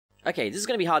Okay, this is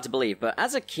gonna be hard to believe, but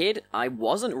as a kid, I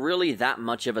wasn't really that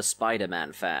much of a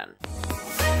Spider-Man fan.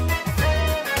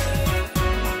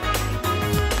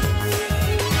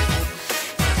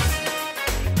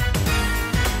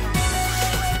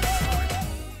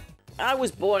 I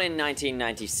was born in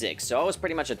 1996, so I was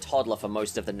pretty much a toddler for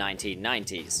most of the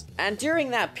 1990s. And during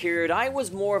that period, I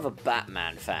was more of a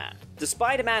Batman fan. The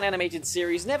Spider-Man animated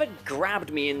series never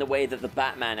grabbed me in the way that the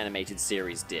Batman animated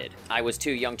series did. I was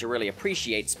too young to really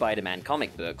appreciate Spider-Man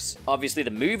comic books. Obviously,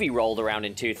 the movie rolled around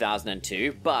in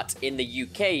 2002, but in the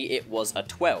UK it was a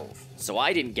 12. So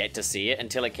I didn't get to see it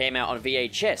until it came out on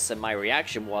VHS, and my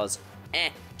reaction was,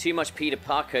 too much Peter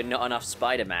Parker, not enough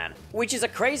Spider-Man. Which is a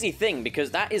crazy thing, because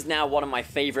that is now one of my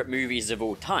favorite movies of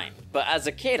all time. But as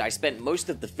a kid, I spent most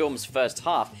of the film's first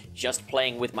half just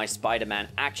playing with my Spider-Man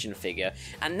action figure,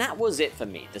 and that was it for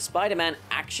me. The Spider-Man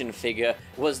action figure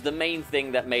was the main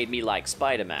thing that made me like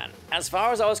Spider-Man. As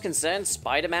far as I was concerned,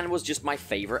 Spider-Man was just my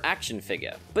favorite action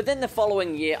figure. But then the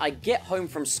following year, I get home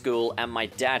from school and my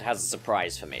dad has a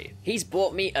surprise for me. He's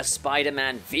bought me a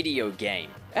Spider-Man video game.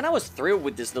 And I was thrilled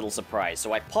with this little surprise,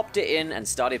 so I popped it in and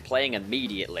started playing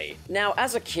immediately. Now,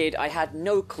 as a kid, I had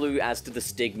no clue as to the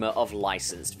stigma of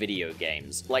licensed video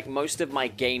games. Like, most of my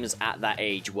games at that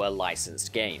age were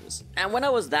licensed games. And when I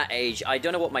was that age, I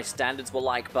don't know what my standards were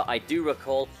like, but I do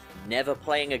recall never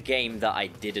playing a game that I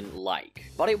didn't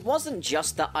like. But it wasn't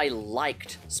just that I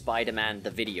liked Spider-Man the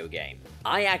video game.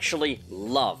 I actually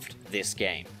loved this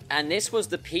game. And this was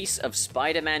the piece of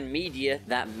Spider-Man media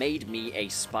that made me a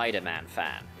Spider-Man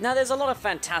fan. Now, there's a lot of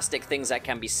fantastic things that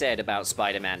can be said about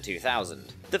Spider-Man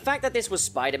 2000. The fact that this was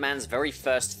Spider-Man's very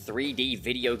first 3D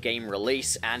video game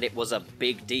release, and it was a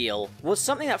big deal, was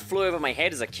something that flew over my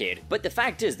head as a kid, but the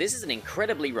fact is, this is an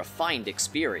incredibly refined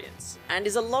experience, and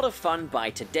is a lot of fun by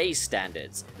today's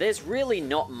standards. There's really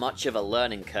not much of a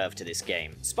learning curve to this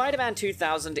game. Spider-Man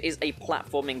 2000 is a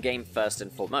platforming game first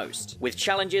and foremost, with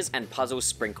challenges and puzzles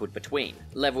sprinkled between.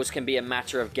 Levels can be a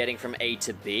matter of getting from A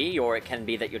to B, or it can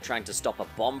be that you're trying to stop a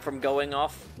bomb from going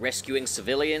off, rescuing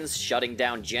civilians, shutting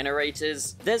down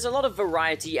generators. There's a lot of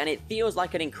variety, and it feels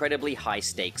like an incredibly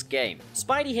high-stakes game.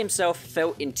 Spidey himself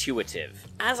felt intuitive.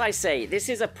 As I say, this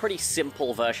is a pretty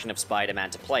simple version of Spider-Man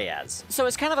to play as. So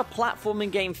it's kind of a platforming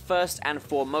game first and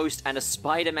foremost, and a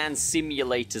Spider-Man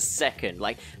simulator second.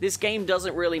 Like, this game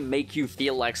doesn't really make you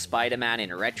feel like Spider-Man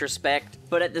in retrospect,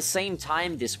 but at the same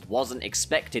time, this wasn't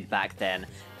expected back then,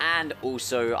 and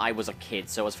also, I was a kid,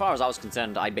 so as far as I was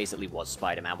concerned, I basically was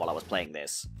Spider-Man while I was playing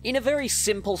this. In a very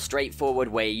simple, straightforward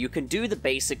way, you can do the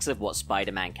basics of what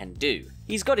Spider-Man can do.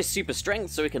 He's got his super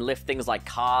strength, so he can lift things like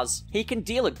cars. He can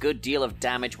deal a good deal of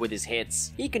damage with his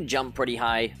hits. He can jump pretty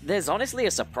high. There's honestly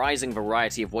a surprising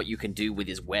variety of what you can do with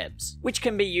his webs, which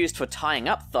can be used for tying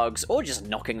up thugs or just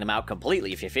knocking them out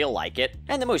completely if you feel like it.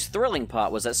 And the most thrilling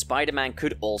part was that Spider-Man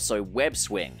could also web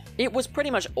swing. It was pretty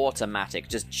much automatic,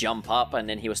 just jump up and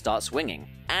then he would start swinging.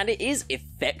 And it is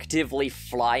effectively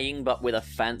flying, but with a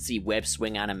fancy web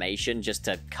swing animation just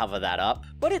to cover that up.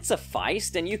 But it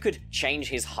sufficed, and you could change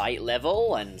his height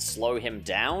level and slow him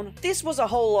down. This was a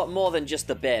whole lot more than just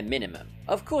the bare minimum.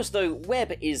 Of course though,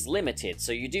 web is limited,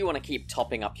 so you do want to keep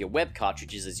topping up your web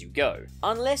cartridges as you go.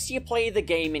 Unless you play the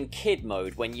game in kid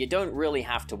mode, when you don't really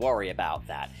have to worry about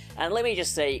that. And let me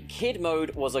just say, kid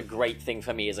mode was a great thing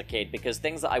for me as a kid, because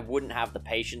things that I wouldn't have the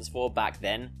patience for back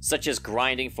then, such as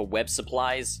grinding for web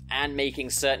supplies, and making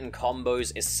certain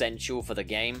combos essential for the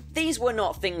game, these were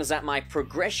not things that my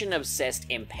progression-obsessed,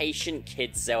 impatient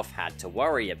kid self had to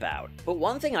worry about. But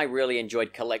one thing I really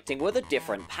enjoyed collecting were the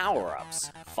different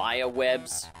power-ups. Fire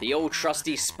webs, the old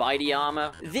trusty Spidey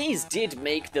armor. These did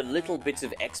make the little bits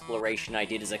of exploration I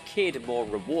did as a kid more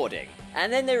rewarding.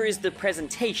 And then there is the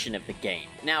presentation of the game.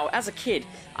 Now, as a kid,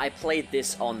 I played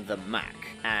this on the Mac,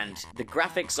 and the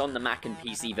graphics on the Mac and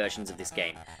PC versions of this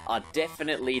game are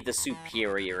definitely the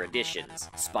superior editions.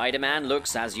 Spider-Man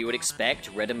looks, as you would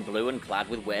expect, red and blue and clad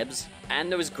with webs,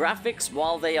 and those graphics,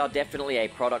 while they are definitely a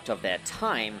product of their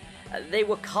time, they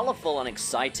were colorful and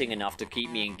exciting enough to keep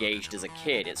me engaged as a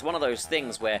kid. It's one of those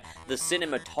things where the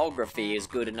cinematography is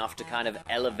good enough to kind of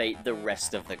elevate the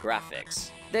rest of the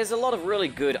graphics. There's a lot of really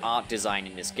good art design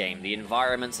in this game. The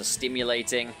environments are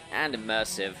stimulating and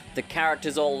immersive. The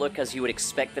characters all look as you would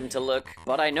expect them to look,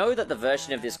 but I know that the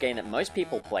version of this game that most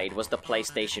people played was the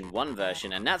PlayStation 1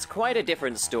 version, and that's quite a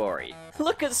different story.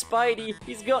 Look at Spidey,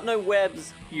 he's got no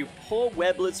webs, you poor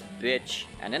webless bitch.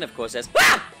 And then of course there's—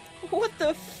 ah! What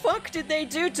the fuck did they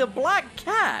do to Black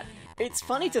Cat? It's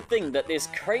funny to think that this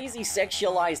crazy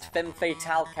sexualized femme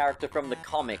fatale character from the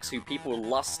comics who people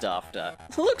lust after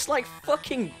looks like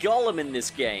fucking Gollum in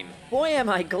this game. Boy am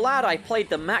I glad I played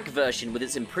the Mac version with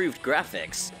its improved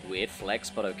graphics. Weird flex,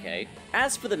 but okay.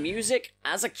 As for the music,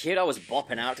 as a kid I was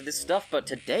bopping out to this stuff, but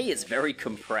today it's very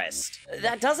compressed.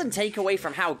 That doesn't take away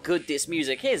from how good this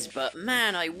music is, but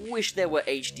man, I wish there were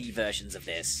HD versions of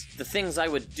this. The things I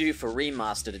would do for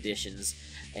remastered editions,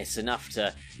 it's enough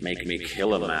to make me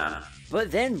kill a man.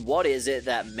 But then what is it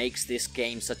that makes this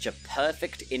game such a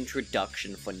perfect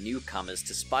introduction for newcomers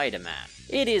to Spider-Man?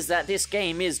 It is that this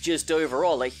game is just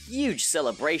overall a huge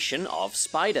celebration of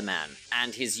Spider-Man,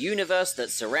 and his universe that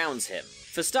surrounds him.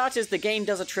 For starters, the game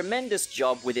does a tremendous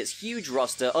job with its huge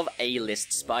roster of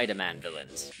A-list Spider-Man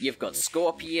villains. You've got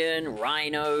Scorpion,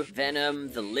 Rhino, Venom,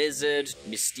 the Lizard,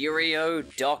 Mysterio,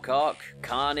 Doc Ock,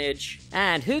 Carnage,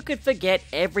 and who could forget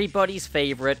everybody's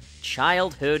favorite,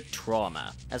 childhood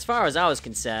trauma. As far as I was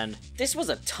concerned, this was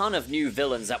a ton of new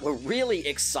villains that were really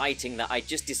exciting that I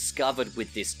just discovered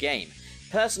with this game.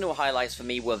 Personal highlights for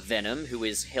me were Venom, who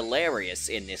is hilarious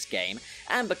in this game,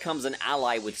 and becomes an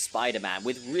ally with Spider-Man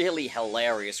with really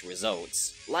hilarious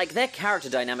results. Like, their character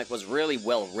dynamic was really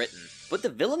well written, but the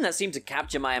villain that seemed to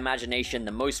capture my imagination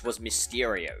the most was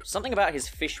Mysterio. Something about his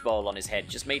fishbowl on his head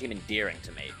just made him endearing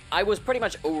to me. I was pretty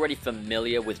much already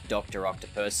familiar with Dr.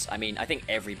 Octopus. I mean, I think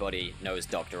everybody knows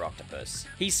Dr. Octopus.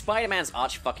 He's Spider-Man's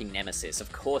arch-fucking nemesis.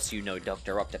 Of course you know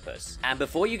Dr. Octopus. And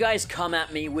before you guys come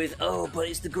at me with, oh, but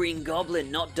it's the Green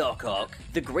Goblin, not Doc Ock.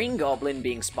 The Green Goblin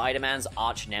being Spider-Man's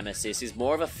arch-nemesis is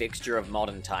more of a fixture of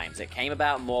modern times. It came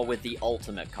about more with the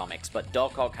Ultimate comics, but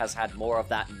Doc Ock has had more of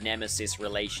that nemesis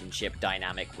relationship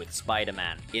dynamic with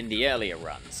Spider-Man in the earlier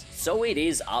runs. So it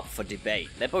is up for debate.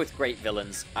 They're both great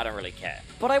villains, I don't really care.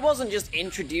 But I wasn't just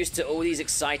introduced to all these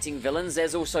exciting villains,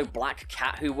 there's also Black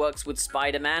Cat who works with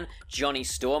Spider-Man, Johnny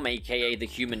Storm aka the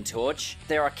Human Torch,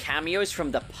 there are cameos from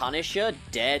The Punisher,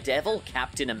 Daredevil,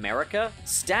 Captain America.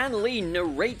 Stan Lee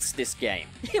narrates this game.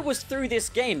 It was through this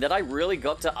game that I really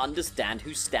got to understand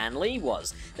who Stan Lee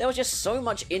was. There was just so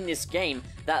much in this game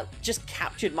that just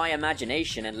captured my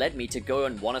imagination and led me to go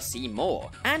and want to see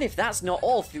more. And if that's not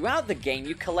all, throughout the game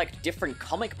you collect different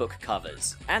comic book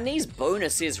covers. And these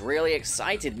bonuses really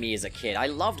excited me as a kid. I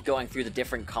loved going through the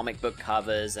different comic book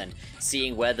covers and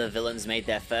seeing where the villains made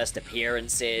their first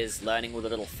appearances, learning all the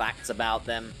little facts about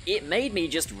them. It made me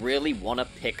just really want to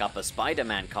pick up a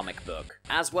Spider-Man comic book.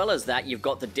 As well as that, you've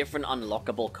got the different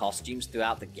unlockable costumes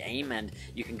throughout the game, and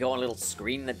you can go on a little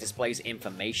screen that displays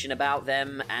information about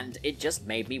them, and it just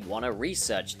made me want to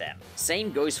research them.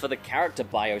 Same goes for the character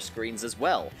bio screens as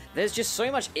well. There's just so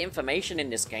much information in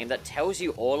this game that tells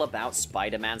you all about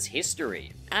Spider-Man's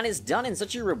history, and it's done in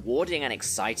such a rewarding and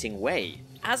exciting way.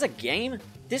 As a game,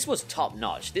 this was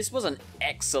top-notch. This was an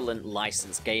excellent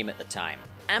licensed game at the time.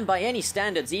 And by any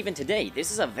standards, even today,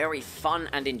 this is a very fun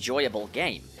and enjoyable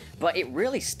game. But it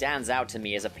really stands out to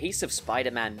me as a piece of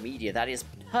Spider-Man media that is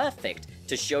perfect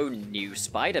to show new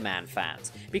Spider-Man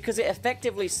fans, because it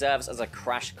effectively serves as a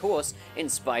crash course in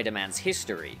Spider-Man's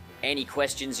history. Any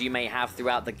questions you may have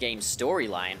throughout the game's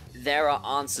storyline, there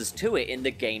are answers to it in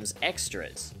the game's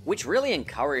extras, which really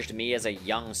encouraged me as a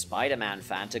young Spider-Man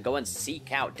fan to go and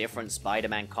seek out different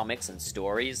Spider-Man comics and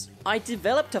stories. I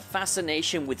developed a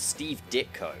fascination with Steve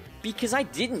Ditko, because I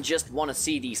didn't just want to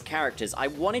see these characters, I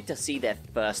wanted to see their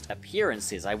first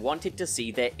appearances, I wanted to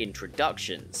see their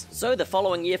introductions. So the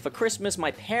following year for Christmas,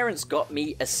 my parents got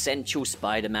me Essential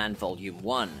Spider-Man Volume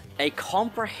 1, a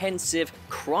comprehensive,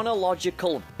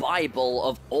 chronological Bible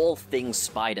of all things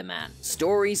Spider-Man.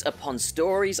 Stories upon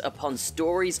stories upon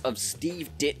stories of Steve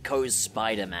Ditko's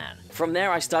Spider-Man. From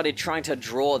there I started trying to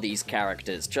draw these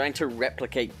characters, trying to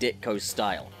replicate Ditko's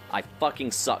style. I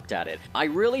fucking sucked at it. I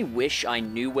really wish I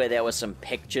knew where there were some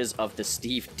pictures of the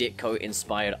Steve Ditko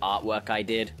inspired artwork I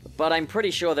did, but I'm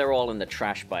pretty sure they're all in the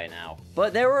trash by now.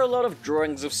 But there were a lot of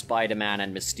drawings of Spider-Man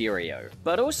and Mysterio.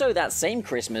 But also that same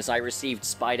Christmas I received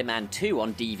Spider-Man 2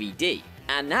 on DVD.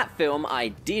 And that film I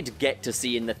did get to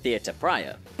see in the theater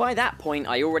prior. By that point,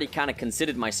 I already kinda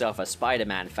considered myself a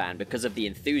Spider-Man fan because of the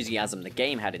enthusiasm the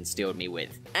game had instilled me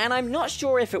with. And I'm not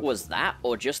sure if it was that,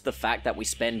 or just the fact that we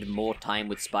spend more time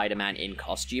with Spider-Man in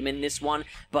costume in this one,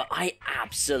 but I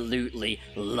absolutely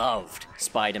loved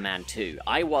Spider-Man 2.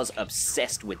 I was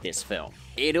obsessed with this film.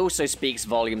 It also speaks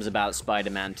volumes about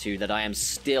Spider-Man 2 that I am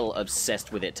still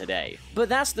obsessed with it today. But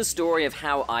that's the story of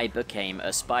how I became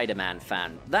a Spider-Man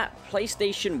fan. That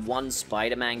PlayStation 1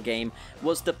 Spider-Man game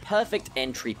was the perfect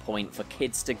entry point for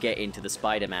kids to get into the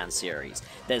Spider-Man series.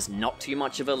 There's not too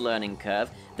much of a learning curve,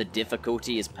 the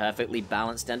difficulty is perfectly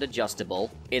balanced and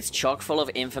adjustable, it's chock full of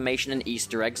information and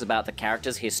Easter eggs about the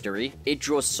character's history, it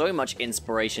draws so much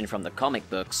inspiration from the comic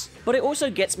books, but it also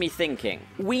gets me thinking.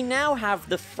 We now have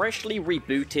the freshly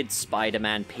rebooted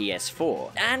Spider-Man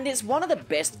PS4, and it's one of the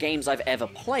best games I've ever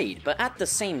played, but at the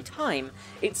same time,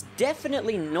 it's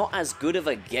definitely not as good of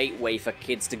a gateway for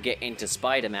kids to get into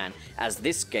Spider-Man as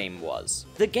this game was.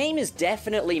 The game is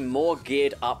definitely more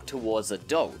geared up towards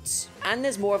adults, and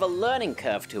there's more of a learning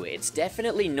curve to it. It's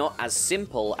definitely not as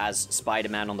simple as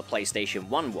Spider-Man on the PlayStation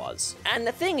 1 was. And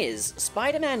the thing is,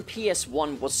 Spider-Man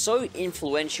PS1 was so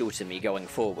influential to me going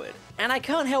forward. And I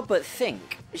can't help but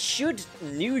think, should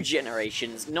new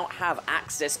generations not have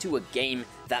access to a game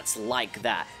that's like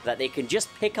that they can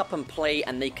just pick up and play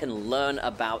and they can learn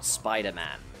about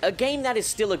Spider-Man? A game that is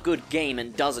still a good game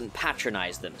and doesn't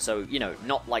patronize them, so, you know,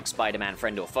 not like Spider-Man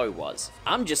Friend or Foe was.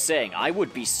 I'm just saying, I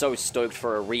would be so stoked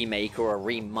for a remake or a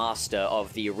remaster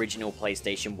of the original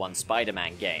PlayStation 1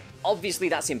 Spider-Man game. Obviously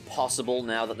that's impossible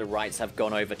now that the rights have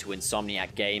gone over to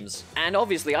Insomniac Games, and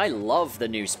obviously I love the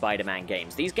new Spider-Man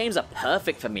games. These games are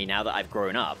perfect for me now that I've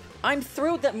grown up. I'm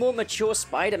thrilled that more mature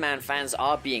Spider-Man fans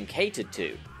are being catered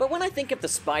to. But when I think of the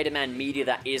Spider-Man media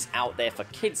that is out there for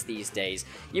kids these days,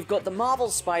 you've got the Marvel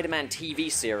Spider-Man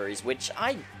TV series, which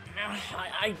I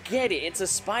get it, it's a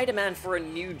Spider-Man for a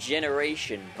new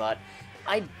generation, but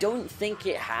I don't think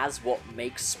it has what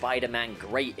makes Spider-Man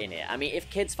great in it. I mean, if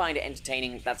kids find it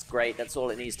entertaining, that's great, that's all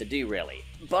it needs to do, really.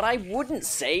 But I wouldn't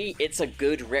say it's a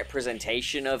good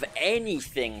representation of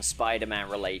anything Spider-Man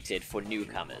related for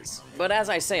newcomers. But as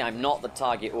I say, I'm not the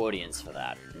target audience for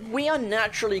that. We are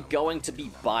naturally going to be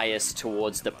biased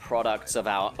towards the products of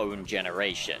our own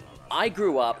generation. I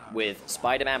grew up with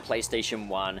Spider-Man PlayStation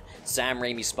 1, Sam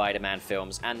Raimi's Spider-Man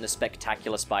films, and the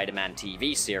Spectacular Spider-Man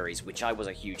TV series, which I was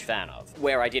a huge fan of,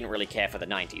 where I didn't really care for the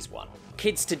 90s one.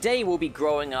 Kids today will be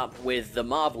growing up with the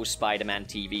Marvel Spider-Man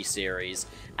TV series,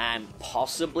 and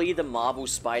possibly the Marvel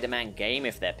Spider-Man game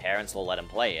if their parents will let them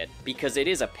play it, because it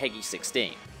is a PEGI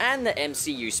 16, and the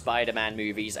MCU Spider-Man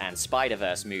movies and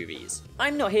Spider-Verse movies.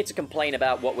 I'm not here to complain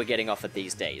about what we're getting offered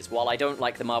these days. While I don't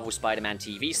like the Marvel Spider-Man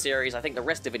TV series, I think the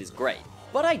rest of it is great.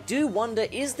 But I do wonder,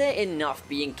 is there enough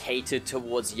being catered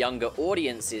towards younger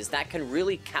audiences that can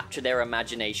really capture their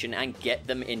imagination and get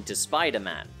them into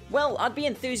Spider-Man? Well, I'd be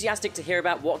enthusiastic to hear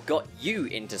about what got you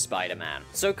into Spider-Man.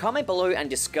 So comment below and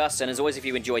discuss, and as always, if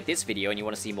you enjoyed this video and you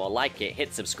want to see more like it,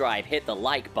 hit subscribe, hit the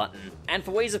like button. And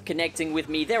for ways of connecting with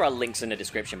me, there are links in the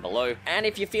description below. And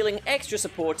if you're feeling extra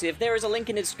supportive, there is a link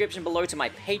in the description below to my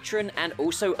Patreon and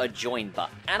also a join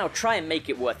button. And I'll try and make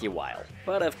it worth your while.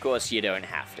 But of course, you don't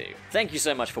have to. Thank you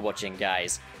so much for watching,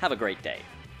 guys. Have a great day.